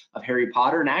merits of Harry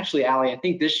Potter. And actually, Allie, I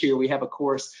think this year we have a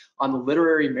course on the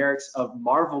literary merits of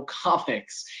Marvel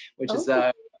Comics, which is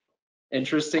an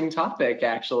interesting topic,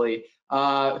 actually.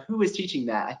 Who is teaching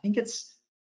that? I think is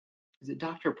it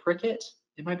Dr. Prickett?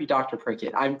 It might be Dr.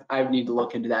 Prickett. I need to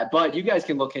look into that, but you guys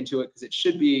can look into it because it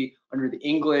should be under the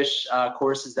English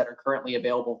courses that are currently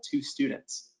available to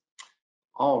students.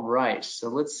 All right, so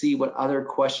let's see what other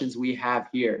questions we have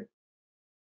here.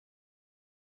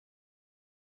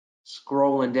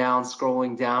 Scrolling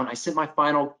down. I sent my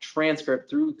final transcript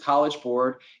through College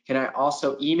Board. Can I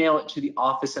also email it to the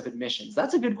Office of Admissions?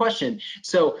 That's a good question.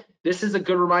 So this is a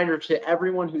good reminder to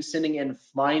everyone who's sending in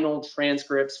final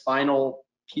transcripts, final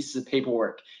pieces of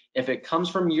paperwork. If it comes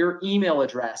from your email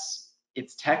address,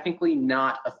 it's technically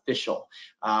not official.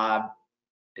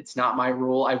 It's not my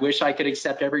rule. I wish I could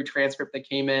accept every transcript that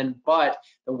came in, but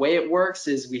the way it works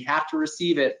is we have to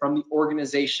receive it from the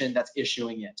organization that's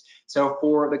issuing it. So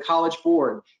for the College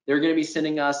Board, they're going to be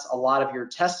sending us a lot of your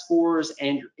test scores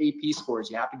and your AP scores.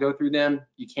 You have to go through them.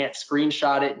 You can't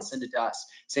screenshot it and send it to us.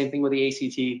 Same thing with the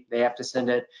ACT. They have to send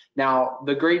it. Now,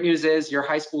 the great news is your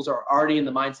high schools are already in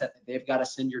the mindset that they've got to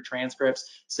send your transcripts.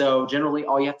 So generally,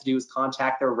 all you have to do is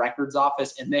contact their records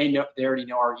office, and they already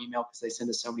know our email because they send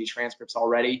us so many transcripts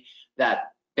already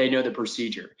that they know the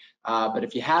procedure. But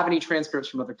if you have any transcripts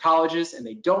from other colleges and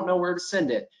they don't know where to send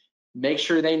it, make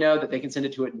sure they know that they can send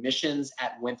it to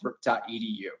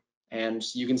admissions@winthrop.edu. And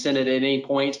you can send it at any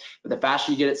point, but the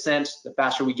faster you get it sent, the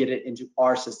faster we get it into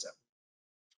our system.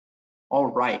 All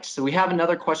right, so we have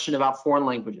another question about foreign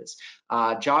languages.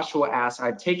 Joshua asks,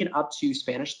 I've taken up to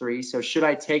Spanish 3, so should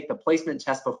I take the placement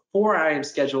test before I am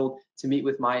scheduled to meet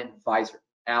with my advisor?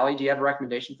 Allie, do you have a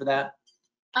recommendation for that?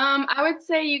 I would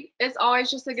say it's always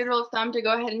just a good rule of thumb to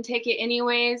go ahead and take it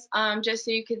anyways, just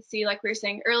so you could see, like we were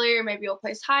saying earlier, maybe you'll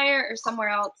place higher or somewhere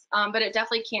else, but it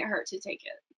definitely can't hurt to take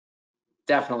it.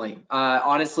 Definitely.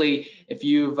 Honestly, if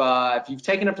you've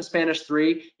taken up to Spanish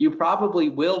 3, you probably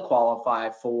will qualify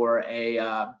for a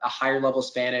higher level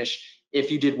Spanish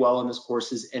if you did well in those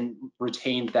courses and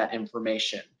retained that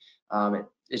information.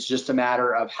 It's just a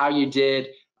matter of how you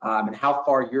did and how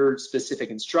far your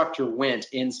specific instructor went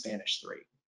in Spanish 3.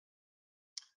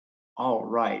 All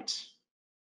right.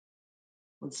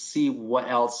 Let's see what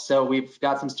else. So we've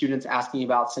got some students asking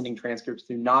about sending transcripts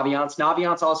through Naviance.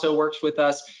 Naviance also works with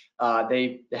us.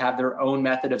 They have their own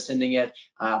method of sending it.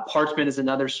 Parchment is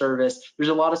another service. There's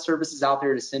a lot of services out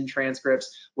there to send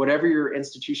transcripts. Whatever your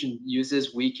institution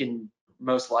uses, we can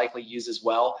most likely use as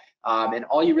well. And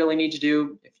all you really need to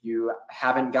do, if you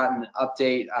haven't gotten an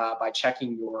update by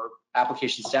checking your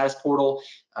application status portal,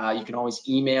 you can always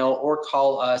email or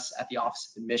call us at the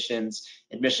Office of Admissions,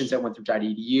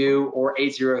 admissions@winthrop.edu, or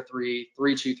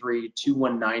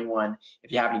 803-323-2191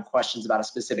 if you have any questions about a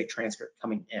specific transcript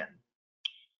coming in.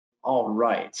 All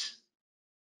right,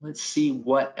 let's see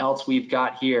what else we've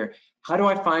got here. How do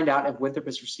I find out if Winthrop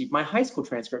has received my high school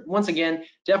transcript? Once again,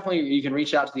 definitely you can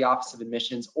reach out to the Office of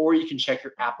Admissions, or you can check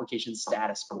your application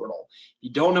status portal. If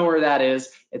you don't know where that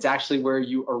is, it's actually where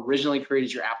you originally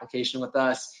created your application with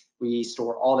us. We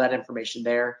store all that information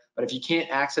there. But if you can't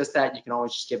access that, you can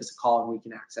always just give us a call and we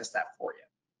can access that for you.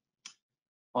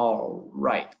 All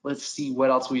right, let's see what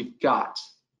else we've got.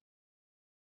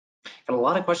 Got a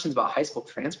lot of questions about high school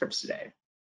transcripts today.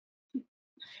 Can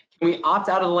we opt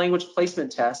out of the language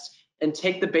placement test and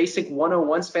take the basic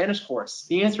 101 Spanish course?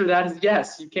 The answer to that is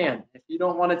yes, you can. If you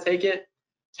don't want to take it,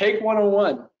 take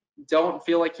 101. Don't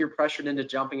feel like you're pressured into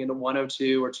jumping into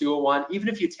 102 or 201. Even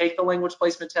if you take the language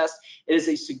placement test, it is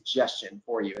a suggestion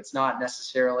for you. It's not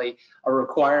necessarily a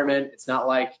requirement. It's not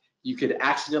like you could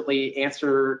accidentally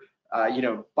answer,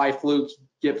 by fluke,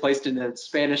 get placed in the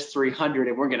Spanish 300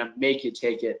 and we're gonna make you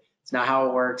take it. It's not how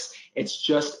it works. It's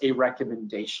just a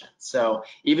recommendation. So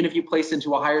even if you place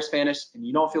into a higher Spanish and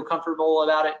you don't feel comfortable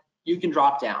about it, you can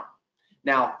drop down.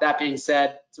 Now, that being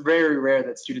said, it's very rare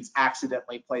that students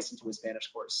accidentally place into a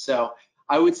Spanish course. So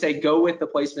I would say go with the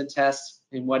placement test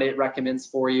and what it recommends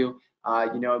for you.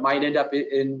 It might end up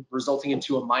in resulting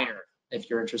into a minor if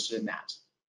you're interested in that.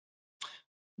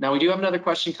 Now, we do have another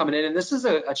question coming in, and this is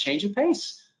a change of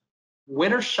pace.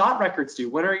 When are shot records due?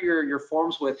 When are your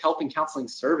forms with Help and Counseling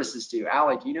Services due?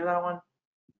 Allie, do you know that one?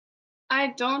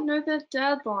 I don't know the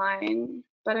deadline,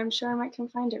 but I'm sure I might can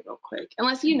find it real quick,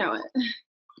 unless you know it.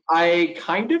 I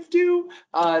kind of do.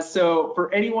 So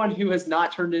for anyone who has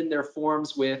not turned in their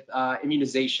forms with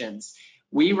immunizations,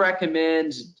 we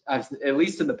recommend, at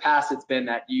least in the past, it's been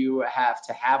that you have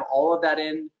to have all of that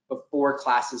in before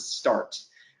classes start.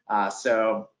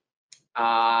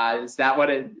 Is that what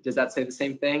does that say the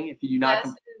same thing? If you do not,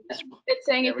 yes, it's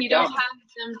saying if you don't have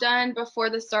them done before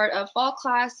the start of fall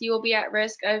class, you will be at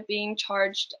risk of being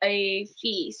charged a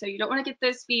fee. So you don't want to get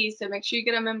those fees, so make sure you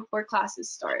get them in before classes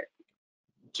start.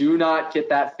 Do not get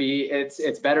that fee.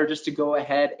 It's better just to go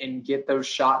ahead and get those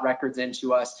shot records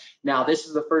into us. Now, this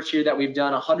is the first year that we've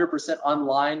done 100%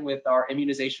 online with our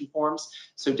immunization forms.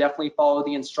 So definitely follow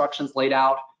the instructions laid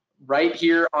out right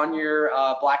here on your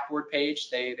Blackboard page.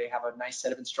 They have a nice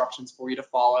set of instructions for you to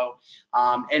follow.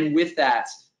 And with that,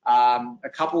 a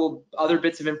couple other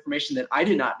bits of information that I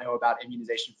did not know about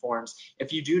immunization forms.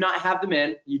 If you do not have them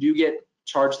in, you do get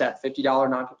charged that $50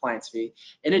 non-compliance fee.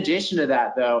 In addition to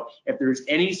that, though, if there's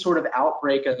any sort of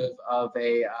outbreak of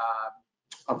a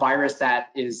virus that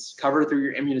is covered through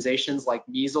your immunizations, like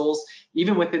measles,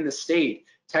 even within the state,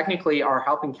 technically our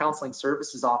Help and Counseling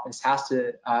Services office has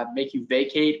to make you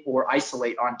vacate or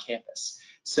isolate on campus.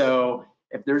 So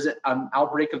if there's an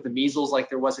outbreak of the measles like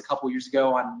there was a couple years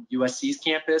ago on USC's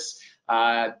campus,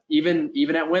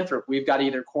 even at Winthrop, we've got to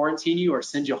either quarantine you or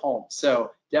send you home. So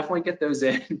definitely get those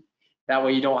in. That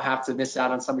way you don't have to miss out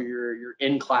on some of your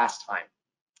in-class time.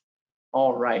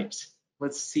 All right,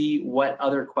 let's see what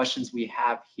other questions we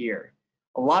have here.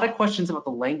 A lot of questions about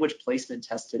the language placement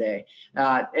test today.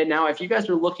 And now if you guys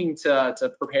are looking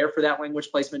to prepare for that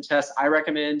language placement test, I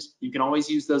recommend you can always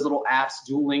use those little apps.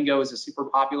 Duolingo is a super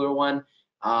popular one.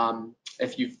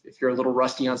 If you're a little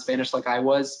rusty on Spanish like I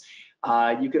was.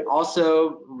 You could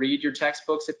also read your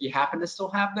textbooks if you happen to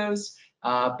still have those.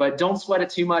 But don't sweat it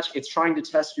too much. It's trying to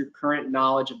test your current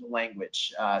knowledge of the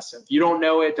language. So if you don't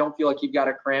know it, don't feel like you've got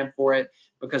to cram for it,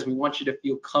 because we want you to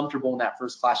feel comfortable in that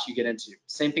first class you get into.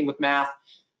 Same thing with math,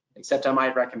 except I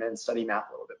might recommend study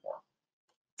math a little bit more.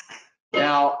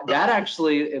 Now, that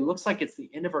actually, it looks like it's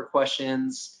the end of our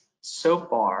questions so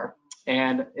far.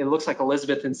 And it looks like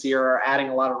Elizabeth and Sierra are adding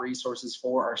a lot of resources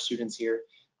for our students here.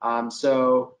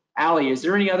 So Allie, is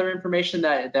there any other information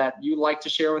that you'd like to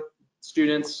share with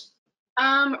students?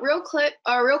 Real quick,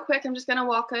 I'm just gonna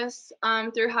walk us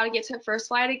through how to get to first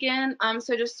flight again.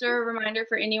 So just a reminder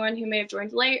for anyone who may have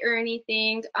joined late or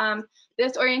anything,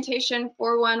 this orientation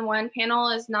 411 panel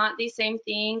is not the same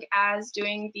thing as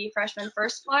doing the freshman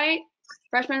first flight.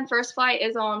 Freshman First Flight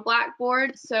is on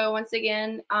Blackboard. So once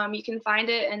again, you can find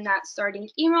it in that starting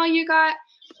email you got,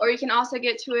 or you can also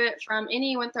get to it from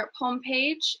any Winthrop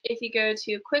homepage. If you go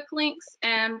to Quick Links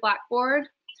and Blackboard,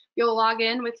 you'll log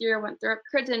in with your Winthrop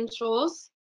credentials.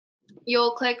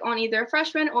 You'll click on either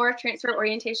freshman or transfer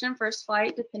orientation first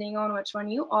flight, depending on which one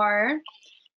you are.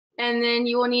 And then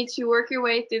you will need to work your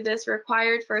way through this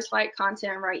required first flight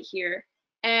content right here.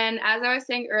 And as I was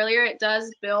saying earlier, it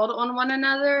does build on one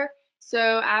another.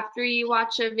 So after you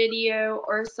watch a video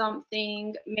or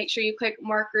something, make sure you click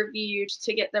mark reviewed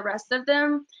to get the rest of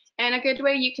them. And a good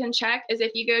way you can check is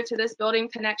if you go to this building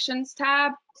connections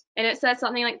tab and it says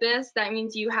something like this, that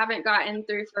means you haven't gotten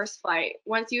through first flight.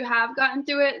 Once you have gotten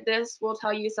through it, this will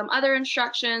tell you some other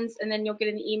instructions, and then you'll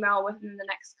get an email within the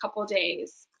next couple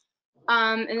days.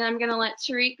 And then I'm gonna let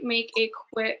Tariq make a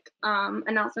quick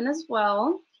announcement as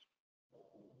well.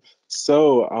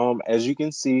 So, as you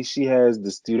can see, she has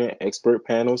the student expert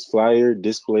panels flyer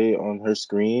displayed on her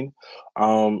screen.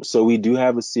 So we do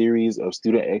have a series of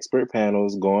student expert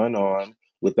panels going on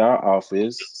with our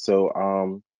office.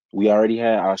 So, we already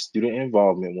had our student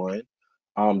involvement one.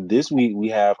 This week we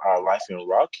have our Life in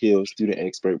Rock Hill student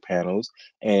expert panels,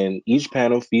 and each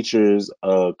panel features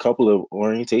a couple of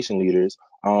orientation leaders,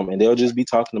 and they'll just be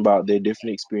talking about their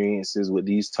different experiences with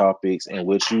these topics and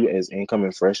what you as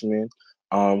incoming freshmen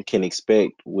can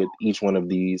expect with each one of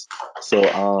these.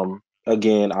 So,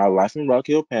 again, our Life in Rock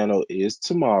Hill panel is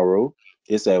tomorrow.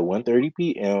 It's at 1:30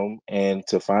 p.m. And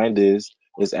to find this,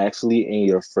 it's actually in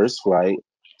your first flight.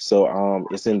 So,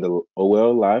 it's in the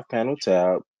OL Live panel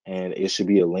tab, and it should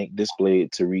be a link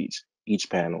displayed to reach each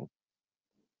panel.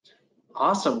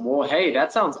 Awesome. Well, hey,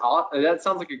 that sounds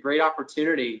like a great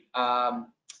opportunity. I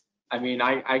mean,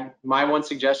 my one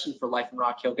suggestion for Life in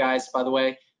Rock Hill, guys, by the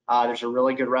way, there's a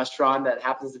really good restaurant that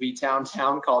happens to be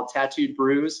downtown called Tattooed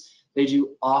Brews. They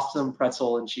do awesome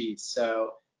pretzel and cheese.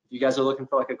 So if you guys are looking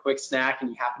for like a quick snack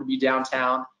and you happen to be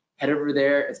downtown, head over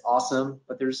there. It's awesome.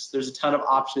 But there's a ton of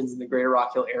options in the Greater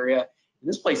Rock Hill area. And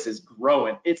this place is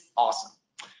growing. It's awesome.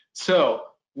 So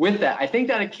with that, I think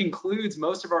that it concludes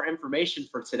most of our information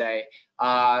for today.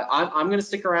 I'm going to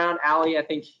stick around. Allie, I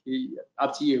think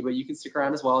up to you, but you can stick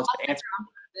around as well to answer.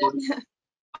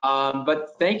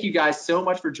 But thank you guys so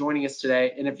much for joining us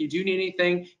today. And if you do need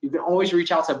anything, you can always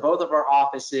reach out to both of our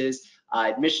offices,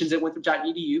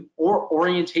 admissions@winthrop.edu or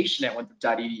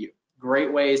orientation@winthrop.edu.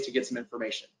 Great ways to get some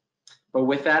information. But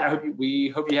with that, we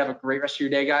hope you have a great rest of your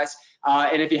day, guys.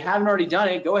 And if you haven't already done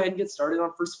it, go ahead and get started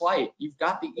on First Flight. You've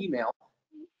got the email.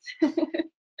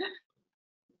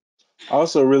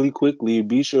 Also, really quickly,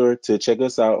 be sure to check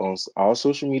us out on all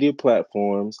social media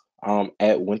platforms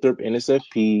at Winthrop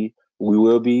NSFP. We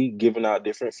will be giving out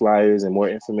different flyers and more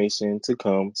information to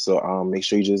come. So make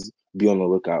sure you just be on the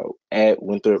lookout at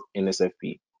Winthrop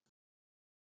NSFP.